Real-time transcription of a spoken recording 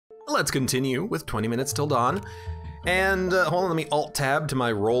let's continue with 20 minutes till dawn. And hold on, let me Alt-Tab to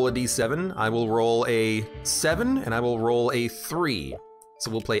my roll a d7. I will roll a 7, and I will roll a 3. So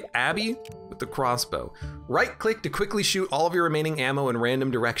we'll play Abby with the crossbow. Right-click to quickly shoot all of your remaining ammo in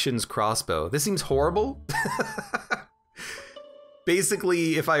random directions crossbow. This seems horrible.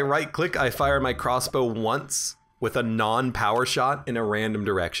 Basically, if I right-click, I fire my crossbow once with a non-power shot in a random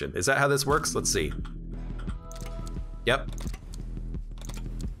direction. Is that how this works? Let's see. Yep.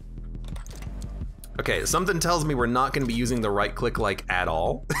 Okay, something tells me we're not gonna be using the right-click like at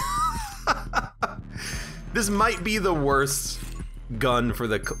all. This might be the worst gun for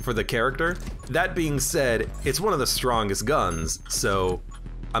the character. That being said, it's one of the strongest guns, so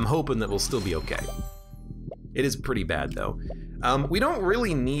I'm hoping that we'll still be okay. It is pretty bad though. We don't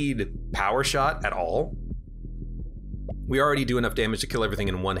really need power shot at all. We already do enough damage to kill everything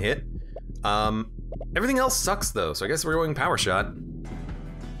in one hit. Everything else sucks though, so I guess we're going power shot.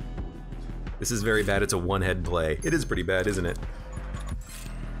 This is very bad, it's a one-head play. It is pretty bad, isn't it?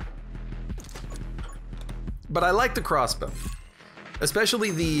 But I like the crossbow.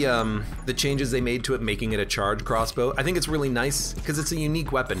 Especially the changes they made to it, making it a charge crossbow. I think it's really nice, because it's a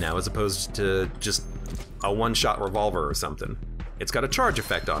unique weapon now, as opposed to just a one-shot revolver or something. It's got a charge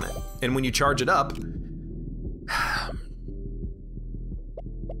effect on it. And when you charge it up...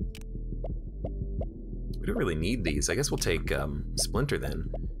 We don't really need these. I guess we'll take Splinter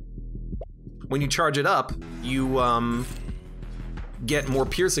then. When you charge it up, you get more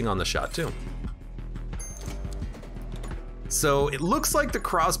piercing on the shot too. So it looks like the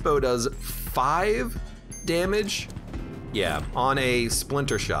crossbow does 5 damage, yeah, on a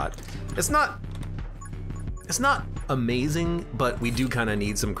Splinter shot. It's not amazing, but we do kind of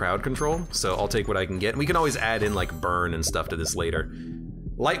need some crowd control, so I'll take what I can get. And we can always add in like burn and stuff to this later.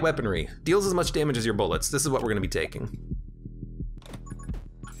 Light weaponry, deals as much damage as your bullets. This is what we're gonna be taking.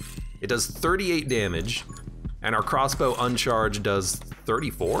 It does 38 damage, and our crossbow uncharged does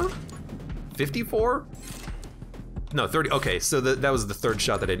 34? 54? No, 30, okay, so that was the third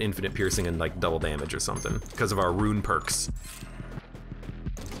shot that had infinite piercing and like double damage or something, because of our rune perks.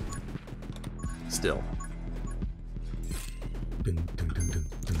 Still.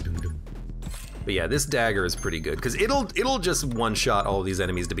 But yeah, this dagger is pretty good, because it'll just one-shot all of these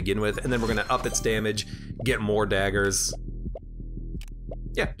enemies to begin with, and then we're gonna up its damage, get more daggers.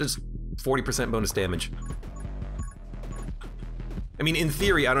 Yeah, just 40% bonus damage. I mean, in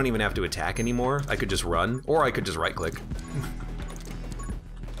theory, I don't even have to attack anymore. I could just run, or I could just right-click.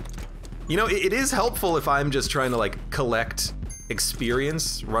 You know, it is helpful if I'm just trying to, like, collect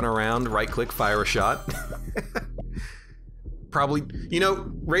experience, run around, right-click, fire a shot. Probably, you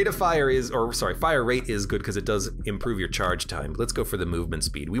know, rate of fire is, or sorry, fire rate is good because it does improve your charge time. Let's go for the movement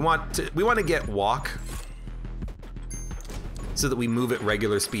speed. We want to get walk so that we move at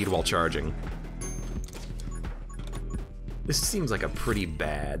regular speed while charging. This seems like a pretty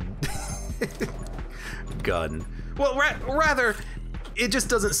bad gun. Well, rather, it just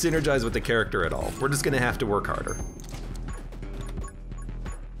doesn't synergize with the character at all. We're just gonna have to work harder.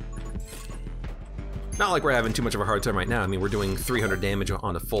 Not like we're having too much of a hard time right now. I mean, we're doing 300 damage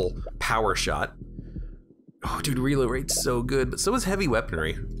on a full power shot. Oh, dude, reload rate's so good, but so is heavy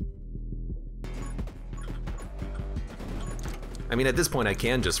weaponry. I mean, at this point, I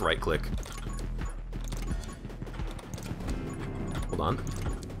can just right-click. Hold on.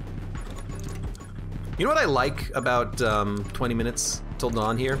 You know what I like about 20 minutes till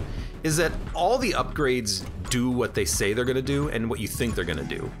dawn here? Is that all the upgrades do what they say they're gonna do and what you think they're gonna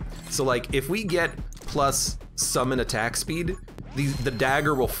do. So like, if we get plus summon attack speed, the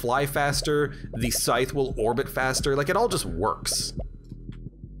dagger will fly faster, the scythe will orbit faster, like it all just works.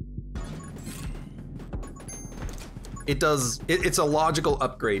 It's a logical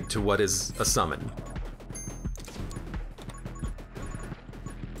upgrade to what is a summon.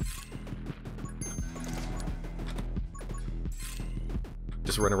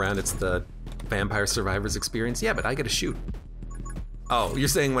 Just run around, it's the Vampire Survivor's experience. Yeah, but I gotta shoot. Oh, you're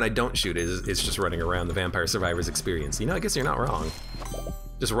saying when I don't shoot, it's just running around the Vampire Survivor's experience. You know, I guess you're not wrong.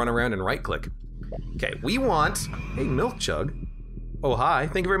 Just run around and right-click. Okay, we want... Hey, Milk Chug. Oh, hi.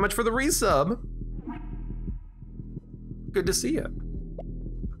 Thank you very much for the resub. Good to see you.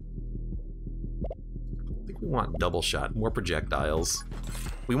 I think we want double shot, more projectiles.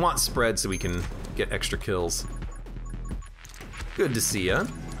 We want spread so we can get extra kills. Good to see ya.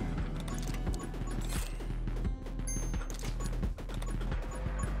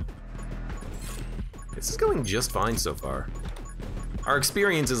 This is going just fine so far. Our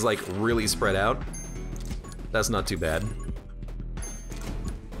experience is like really spread out. That's not too bad.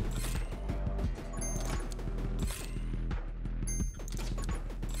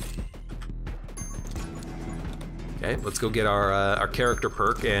 Okay, let's go get our character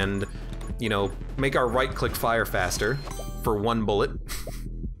perk and, you know, make our right-click fire faster for 1 bullet.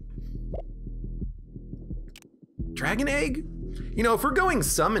 Dragon egg? You know, if we're going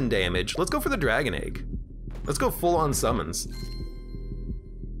summon damage, let's go for the dragon egg. Let's go full-on summons.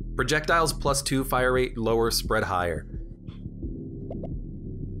 Projectiles +2, fire rate lower, spread higher.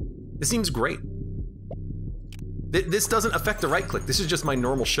 This seems great. This doesn't affect the right click. This is just my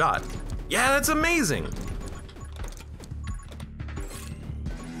normal shot. Yeah, that's amazing.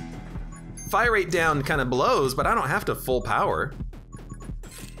 Fire rate down kind of blows, but I don't have to full power.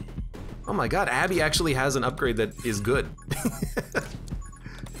 Oh my god, Abby actually has an upgrade that is good.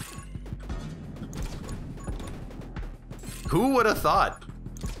 Who would have thought?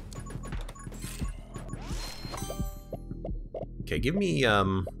 Okay, give me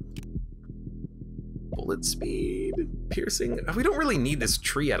bullet speed, piercing. We don't really need this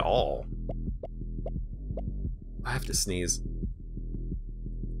tree at all. I have to sneeze.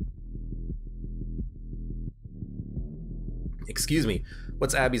 Excuse me.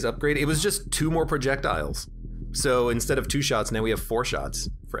 What's Abby's upgrade? It was just 2 more projectiles. So instead of 2 shots, now we have 4 shots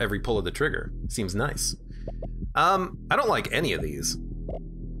for every pull of the trigger. Seems nice. I don't like any of these.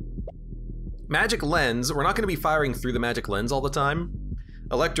 Magic lens, we're not going to be firing through the magic lens all the time.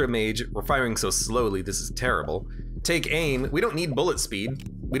 Electromage, we're firing so slowly, this is terrible. Take aim, we don't need bullet speed.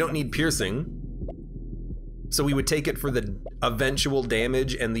 We don't need piercing. So we would take it for the eventual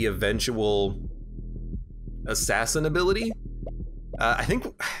damage and the eventual assassin ability. I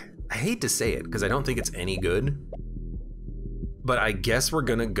hate to say it, because I don't think it's any good. But I guess we're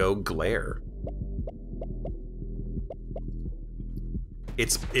gonna go glare.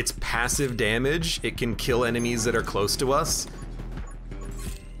 It's passive damage. It can kill enemies that are close to us.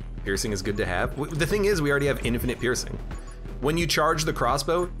 Piercing is good to have. The thing is, we already have infinite piercing. When you charge the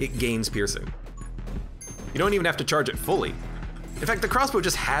crossbow, it gains piercing. You don't even have to charge it fully. In fact, the crossbow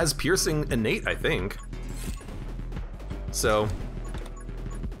just has piercing innate, I think. So.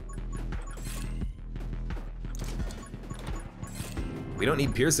 We don't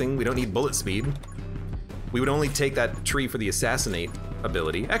need piercing, we don't need bullet speed. We would only take that tree for the assassinate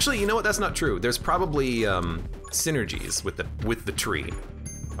ability. Actually, you know what? That's not true. There's probably synergies with the tree.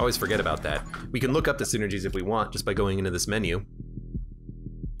 I always forget about that. We can look up the synergies if we want, just by going into this menu.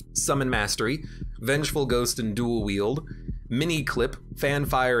 Summon Mastery, Vengeful Ghost and Dual Wield, Mini Clip, Fan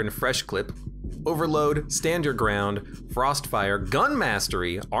Fire and Fresh Clip, Overload, Stand Your Ground, Frost Fire, Gun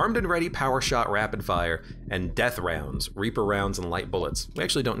Mastery, Armed and Ready, Power Shot, Rapid Fire, and Death Rounds, Reaper Rounds, and Light Bullets. We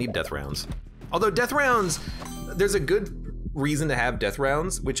actually don't need Death Rounds. Although Death Rounds, there's a good reason to have Death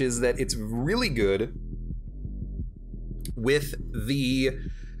Rounds, which is that it's really good with the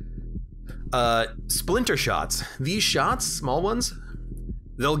splinter shots. These shots, small ones,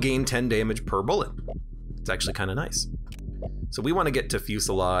 they'll gain 10 damage per bullet. It's actually kind of nice. So we want to get to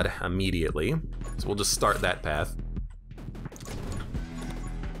Fusillade immediately, so we'll just start that path.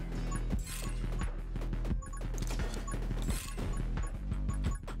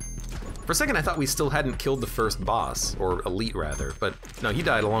 For a second I thought we still hadn't killed the first boss, or elite rather, but no, he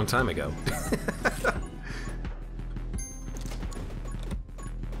died a long time ago.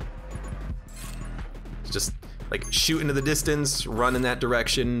 Just like shoot into the distance, run in that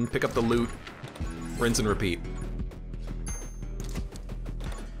direction, pick up the loot, rinse and repeat.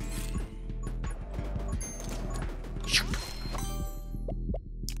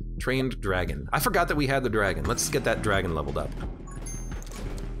 Trained dragon. I forgot that we had the dragon. Let's get that dragon leveled up.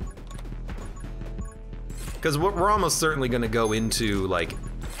 Because we're almost certainly going to go into like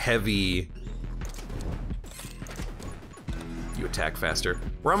heavy. You attack faster.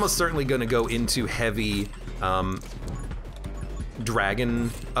 We're almost certainly going to go into heavy dragon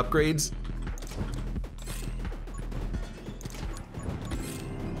upgrades.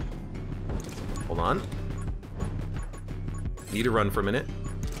 Hold on. Need to run for a minute.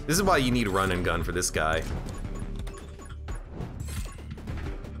 This is why you need run and gun for this guy.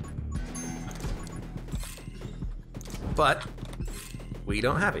 But we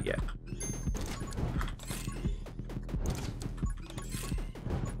don't have it yet.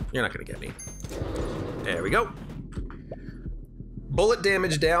 You're not gonna get me. There we go. Bullet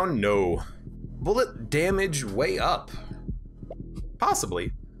damage down? No. Bullet damage way up?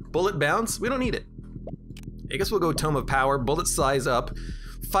 Possibly. Bullet bounce? We don't need it. I guess we'll go Tome of Power. Bullet size up.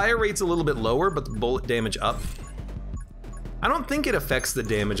 Fire rate's a little bit lower, but the bullet damage up. I don't think it affects the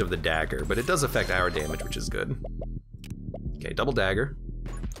damage of the dagger, but it does affect our damage, which is good. Okay, double dagger.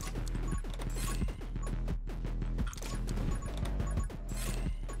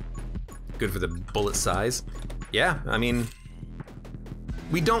 Good for the bullet size. Yeah, I mean,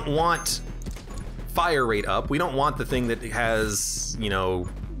 we don't want fire rate up. We don't want the thing that has, you know,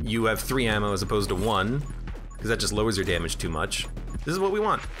 you have 3 ammo as opposed to 1, because that just lowers your damage too much. This is what we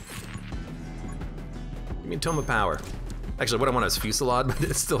want. Give me a Tome of Power. Actually, what I want is Fusillade, but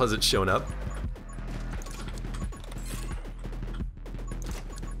it still hasn't shown up.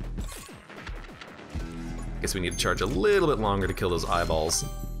 Guess we need to charge a little bit longer to kill those eyeballs.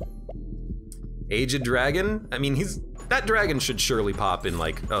 Aged Dragon? I mean, that dragon should surely pop in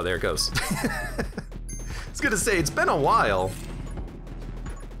like, oh, there it goes. I was gonna say, it's been a while.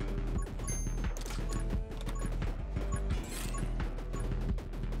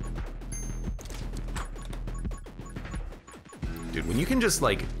 Dude, when you can just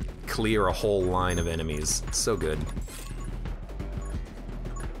like clear a whole line of enemies, it's so good.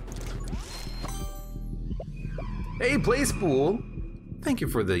 Hey, Playspool! Thank you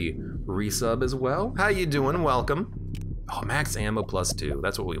for the resub as well. How you doing? Welcome. Oh, max ammo +2.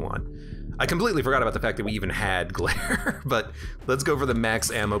 That's what we want. I completely forgot about the fact that we even had glare, but let's go for the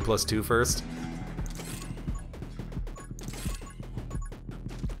max ammo +2 first.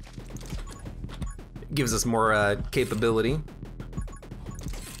 It gives us more capability.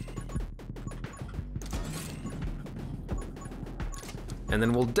 And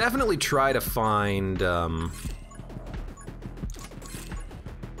then we'll definitely try to find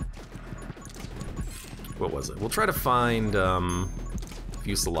what was it? We'll try to find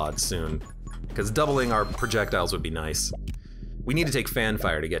Fusillade soon, because doubling our projectiles would be nice. We need to take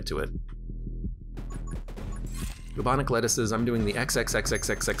Fanfire to get to it. Bubonic lettuces, I'm doing the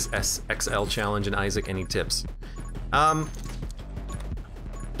XXXXXXSXL challenge, and Isaac, any tips? Don't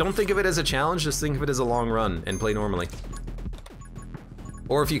think of it as a challenge, just think of it as a long run and play normally.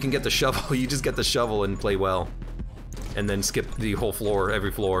 Or if you can get the shovel, you just get the shovel and play well. And then skip the whole floor, every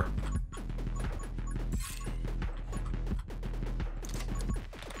floor.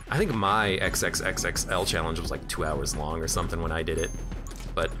 I think my XXXXL challenge was like 2 hours long or something when I did it.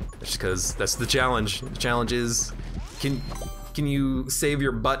 But that's because that's the challenge. The challenge is, can you save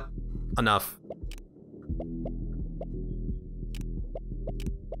your butt enough?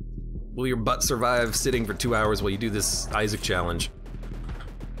 Will your butt survive sitting for 2 hours while you do this Isaac challenge?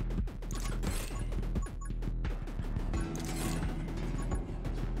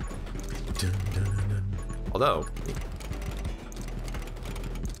 Although,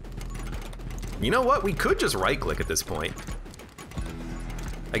 you know what? We could just right-click at this point.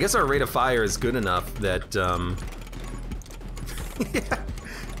 I guess our rate of fire is good enough that, yeah.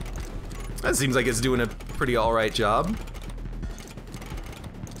 That seems like it's doing a pretty alright job.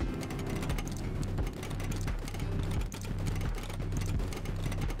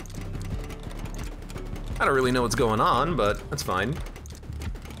 I don't really know what's going on, but that's fine.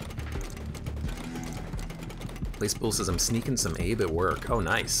 Placepool says I'm sneaking some Abe at work. Oh,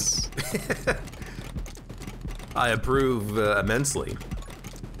 nice. I approve immensely.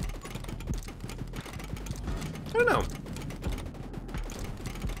 I don't know.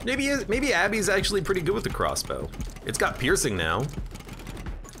 Maybe Abby's actually pretty good with the crossbow. It's got piercing now.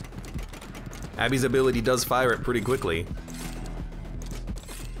 Abby's ability does fire it pretty quickly.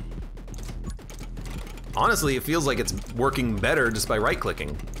 Honestly, it feels like it's working better just by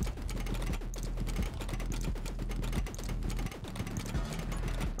right-clicking.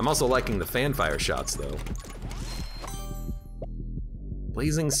 I'm also liking the fanfire shots, though.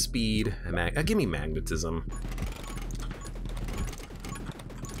 Blazing speed, give me magnetism.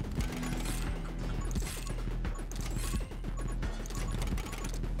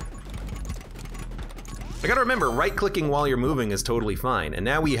 I gotta remember, right-clicking while you're moving is totally fine. And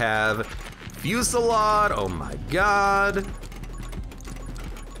now we have Fusillade, oh my god.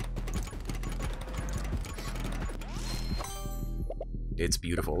 It's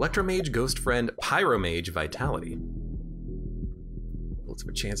beautiful. Electromage, Ghost Friend, Pyromage, Vitality. Bullets have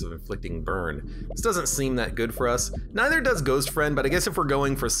a chance of inflicting burn. This doesn't seem that good for us. Neither does Ghost Friend, but I guess if we're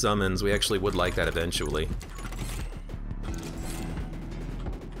going for summons, we actually would like that eventually.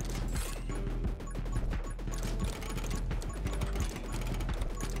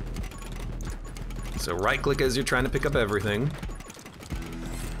 So right-click as you're trying to pick up everything.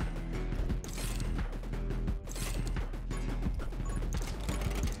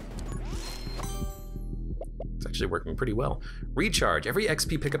 Working pretty well. Recharge. Every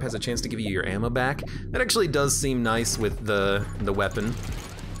XP pickup has a chance to give you your ammo back. That actually does seem nice with the weapon.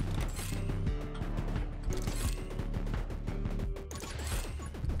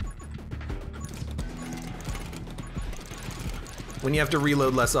 When you have to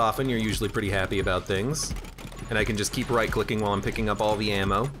reload less often, you're usually pretty happy about things. And I can just keep right-clicking while I'm picking up all the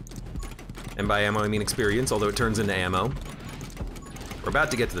ammo. And by ammo, I mean experience, although it turns into ammo. Or about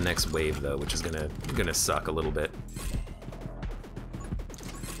to get to the next wave though, which is gonna suck a little bit.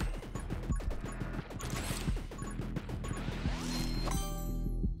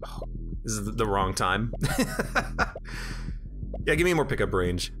 Oh, this is the wrong time. Yeah, give me more pickup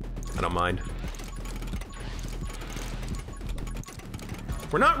range. I don't mind.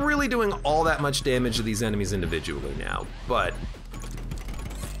 We're not really doing all that much damage to these enemies individually now, but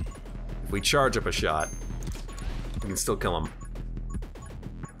if we charge up a shot, we can still kill them.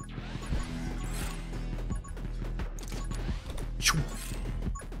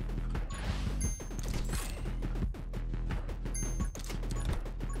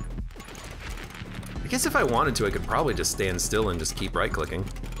 I guess if I wanted to, I could probably just stand still and just keep right-clicking.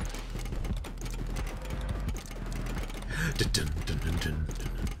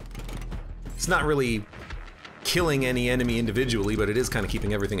 It's not really killing any enemy individually, but it is kind of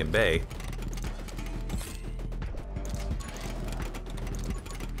keeping everything at bay.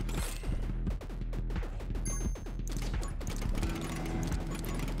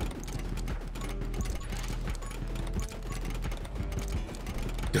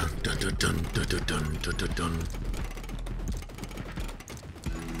 Dun, dun, dun, dun, dun, dun, dun, dun, dun.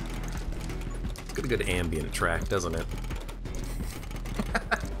 It's got a good ambient track, doesn't it?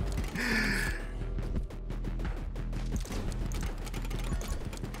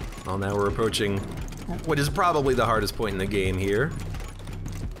 Well, now we're approaching what is probably the hardest point in the game here.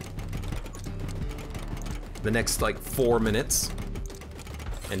 The next, like, 4 minutes.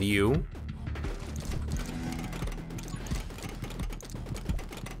 And you.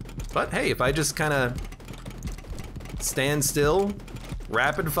 But hey, if I just kind of stand still,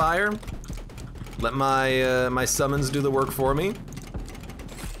 rapid fire, let my my summons do the work for me.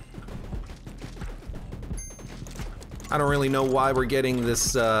 I don't really know why we're getting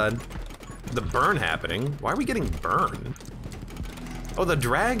this, the burn happening. Why are we getting burn? Oh, the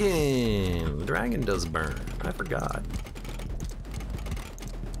dragon! The dragon does burn. I forgot.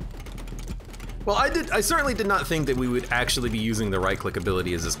 Well, I certainly did not think that we would actually be using the right-click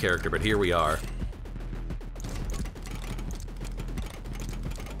ability as this character, but here we are.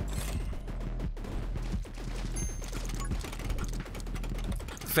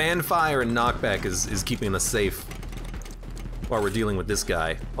 Fan fire and knockback is keeping us safe while we're dealing with this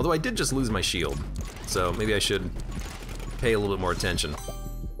guy. Although I did just lose my shield, so maybe I should pay a little bit more attention.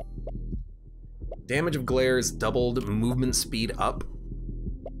 Damage of glare is doubled, movement speed up.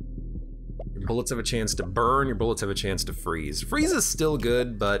 Your bullets have a chance to burn, your bullets have a chance to freeze. Freeze is still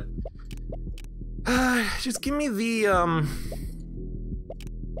good, but just give me the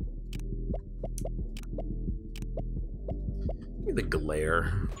give me the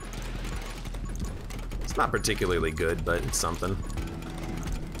glare. It's not particularly good, but it's something.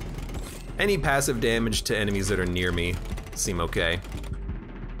 Any passive damage to enemies that are near me seem okay.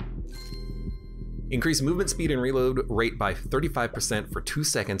 Increase movement speed and reload rate by 35% for 2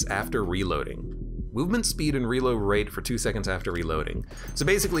 seconds after reloading. Movement speed and reload rate for 2 seconds after reloading. So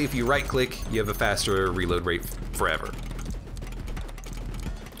basically, if you right-click, you have a faster reload rate forever.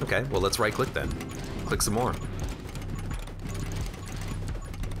 Okay, well let's right-click then. Click some more.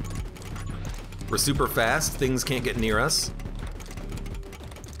 We're super fast, things can't get near us.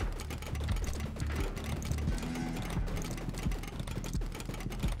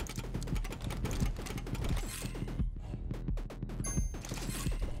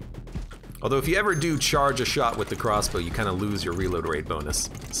 Although if you ever do charge a shot with the crossbow, you kind of lose your reload rate bonus.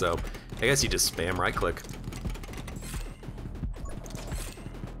 So I guess you just spam right-click.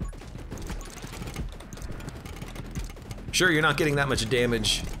 Sure, you're not getting that much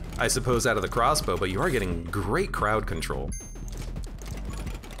damage, I suppose, out of the crossbow, but you are getting great crowd control.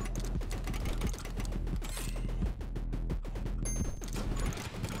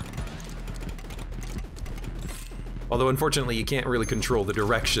 Although, unfortunately, you can't really control the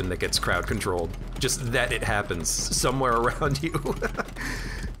direction that gets crowd controlled. Just that it happens somewhere around you.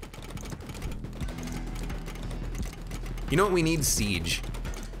 You know what we need? Siege.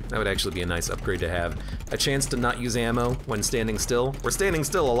 That would actually be a nice upgrade to have. A chance to not use ammo when standing still. We're standing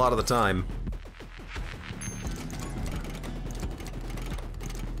still a lot of the time.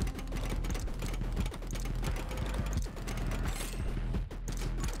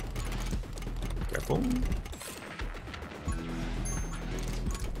 Careful.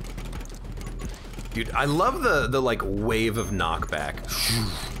 Dude, I love the like wave of knockback.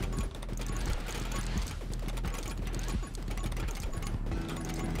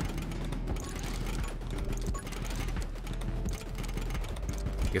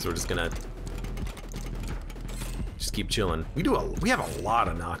 I guess we're just gonna keep chilling. We have a lot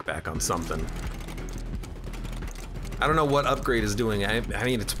of knockback on something. I don't know what upgrade is doing. I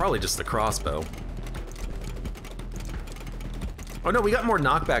mean, it's probably just the crossbow. Oh no, we got more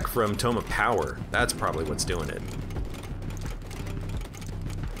knockback from Tome of Power. That's probably what's doing it.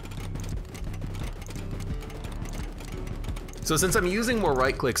 So since I'm using more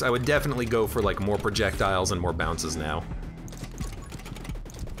right clicks, I would definitely go for like more projectiles and more bounces now.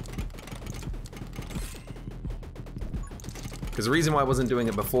 Because the reason why I wasn't doing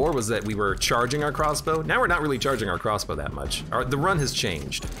it before was that we were charging our crossbow. Now we're not really charging our crossbow that much. The run has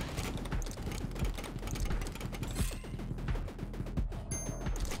changed.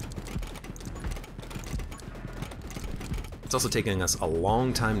 It's also taking us a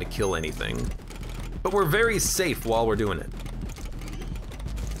long time to kill anything. But we're very safe while we're doing it.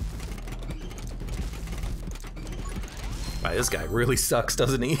 Wow, this guy really sucks,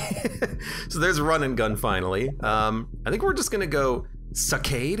 doesn't he? So there's run and gun finally. I think we're just gonna go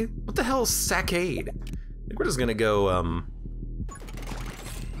saccade? What the hell is saccade? I think we're just gonna go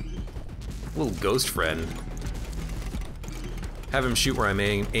little ghost friend. Have him shoot where I'm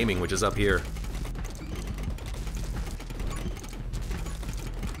aiming, which is up here.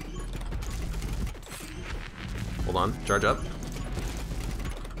 Hold on, charge up.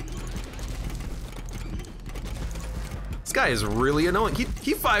 This guy is really annoying.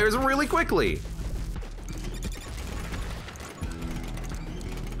 He fires really quickly.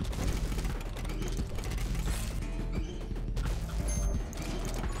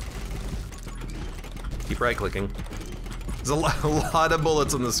 Keep right clicking. There's a lot of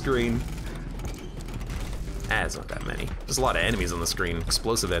bullets on the screen. Ah, it's not that many. There's a lot of enemies on the screen.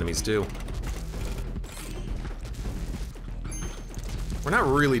 Explosive enemies too. We're not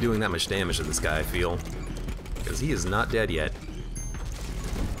really doing that much damage to this guy, I feel. Because he is not dead yet.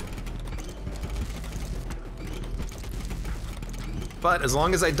 But as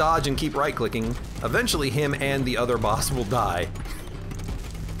long as I dodge and keep right-clicking, eventually him and the other boss will die.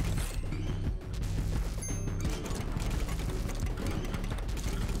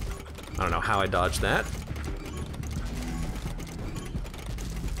 I don't know how I dodged that.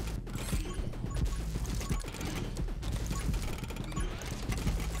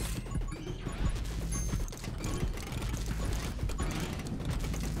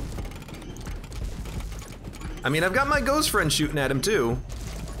 I mean, I've got my ghost friend shooting at him too.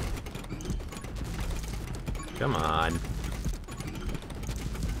 Come on.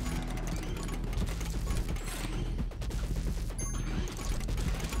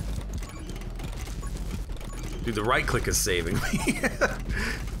 Dude, the right click is saving me.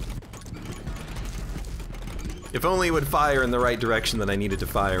 If only it would fire in the right direction that I needed to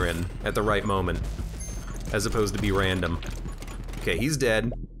fire in at the right moment, as opposed to be random. Okay, he's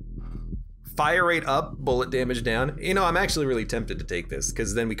dead. Fire rate up, bullet damage down. You know, I'm actually really tempted to take this,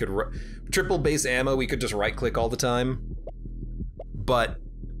 because then we could triple base ammo, we could just right click all the time. But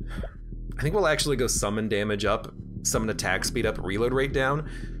I think we'll actually go summon damage up, summon attack speed up, reload rate down.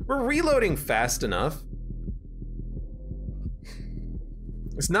 We're reloading fast enough.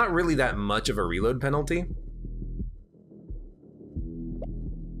 It's not really that much of a reload penalty.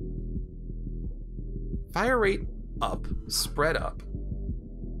 Fire rate up, spread up.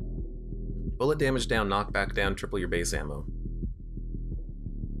 Bullet damage down, knockback down, triple your base ammo.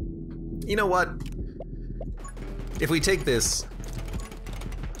 You know what? If we take this,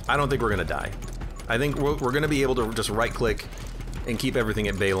 I don't think we're gonna die. I think we're gonna be able to just right click and keep everything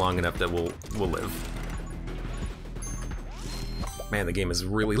at bay long enough that we'll live. Man, the game is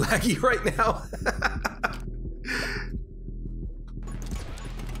really laggy right now.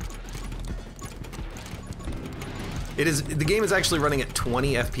 The game is actually running at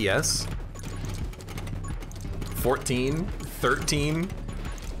 20 FPS. 14, 13.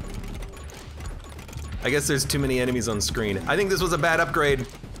 I guess there's too many enemies on screen. I think this was a bad upgrade.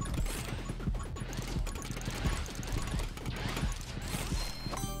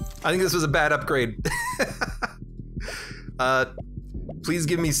 I think this was a bad upgrade. Please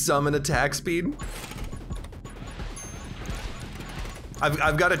give me summon attack speed.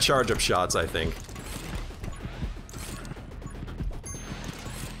 I've got to charge up shots, I think.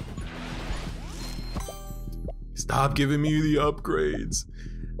 Stop giving me the upgrades.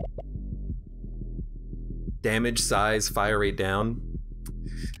 Damage, size, fire rate down.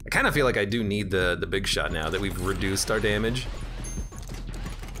 I kind of feel like I do need the big shot now that we've reduced our damage.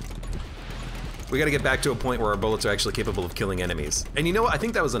 We gotta get back to a point where our bullets are actually capable of killing enemies. And you know what? I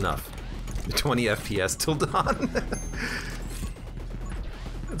think that was enough. 20 FPS till dawn.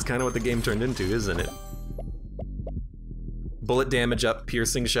 That's kind of what the game turned into, isn't it? Bullet damage up,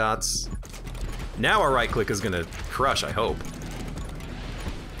 piercing shots. Now our right click is gonna crush, I hope.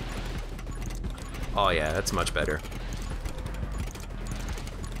 Oh yeah, that's much better.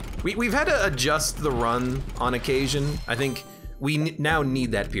 We've had to adjust the run on occasion. I think we now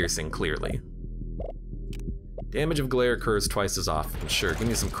need that piercing, clearly. Damage of glare occurs twice as often. Sure, give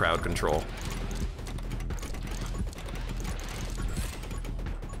me some crowd control.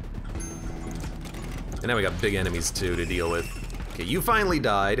 And now we got big enemies too to deal with. Okay, you finally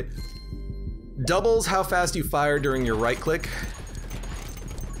died. Doubles how fast you fire during your right click.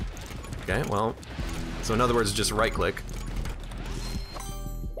 Okay, well, so in other words, just right click.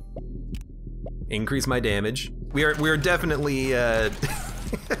 Increase my damage. We are definitely at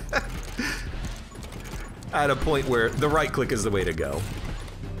a point where the right click is the way to go.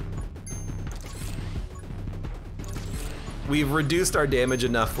 We've reduced our damage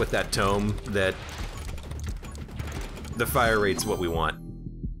enough with that tome that the fire rate's what we want.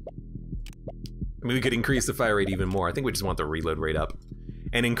 I mean, we could increase the fire rate even more. I think we just want the reload rate up.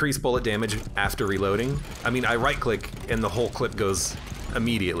 And increase bullet damage after reloading. I mean, I right click and the whole clip goes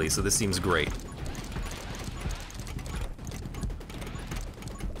immediately, so this seems great.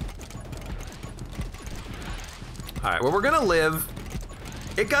 Alright, well, we're gonna live.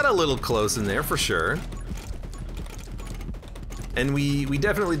 It got a little close in there for sure. And we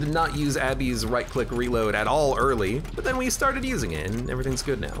definitely did not use Abby's right click reload at all early, but then we started using it and everything's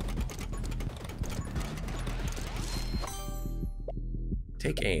good now.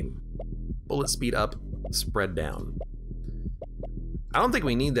 Take aim. Bullet speed up, spread down. I don't think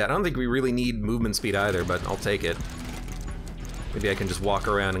we need that. I don't think we really need movement speed either, but I'll take it. Maybe I can just walk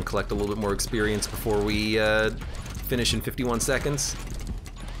around and collect a little bit more experience before we finish in 51 seconds.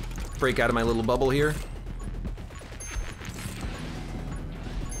 Break out of my little bubble here.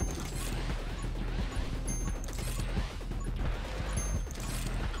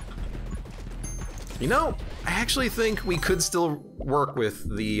 You know, I actually think we could still work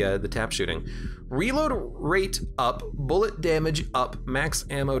with the tap shooting. Reload rate up, bullet damage up, max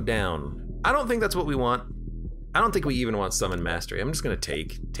ammo down. I don't think that's what we want. I don't think we even want summon mastery. I'm just gonna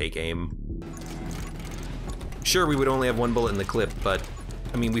take aim. Sure, we would only have one bullet in the clip, but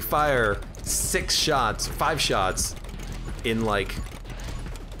I mean, we fire 5 shots in like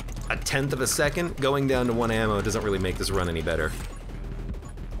a 1/10 of a second. Going down to 1 ammo doesn't really make this run any better.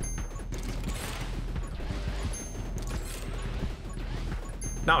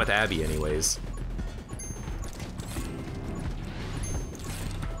 Not with Abby, anyways.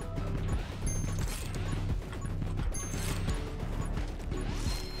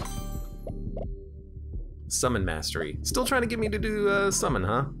 Summon mastery. Still trying to get me to do summon,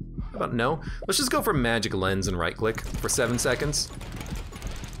 huh? How about no? Let's just go for magic lens and right click for 7 seconds.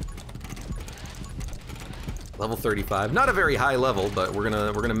 Level 35. Not a very high level, but we're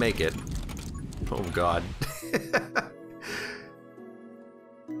gonna make it. Oh god.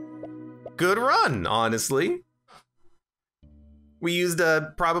 Good run, honestly. We used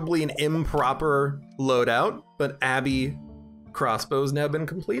probably an improper loadout, but Abby crossbow's now been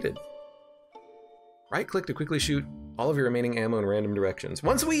completed. Right click to quickly shoot all of your remaining ammo in random directions.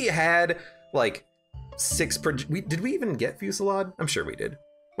 Once we had like 6 did we even get Fusillade? I'm sure we did.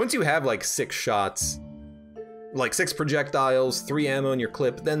 Once you have like 6 shots, like 6 projectiles, 3 ammo in your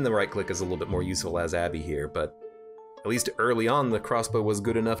clip, then the right click is a little bit more useful as Abby here, but at least early on, the crossbow was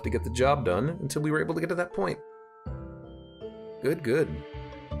good enough to get the job done until we were able to get to that point. Good, good.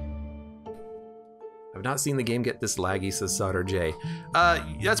 I've not seen the game get this laggy, says Sauter J.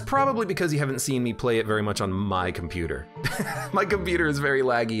 That's probably because you haven't seen me play it very much on my computer. My computer is very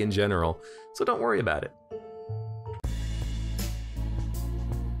laggy in general, so don't worry about it.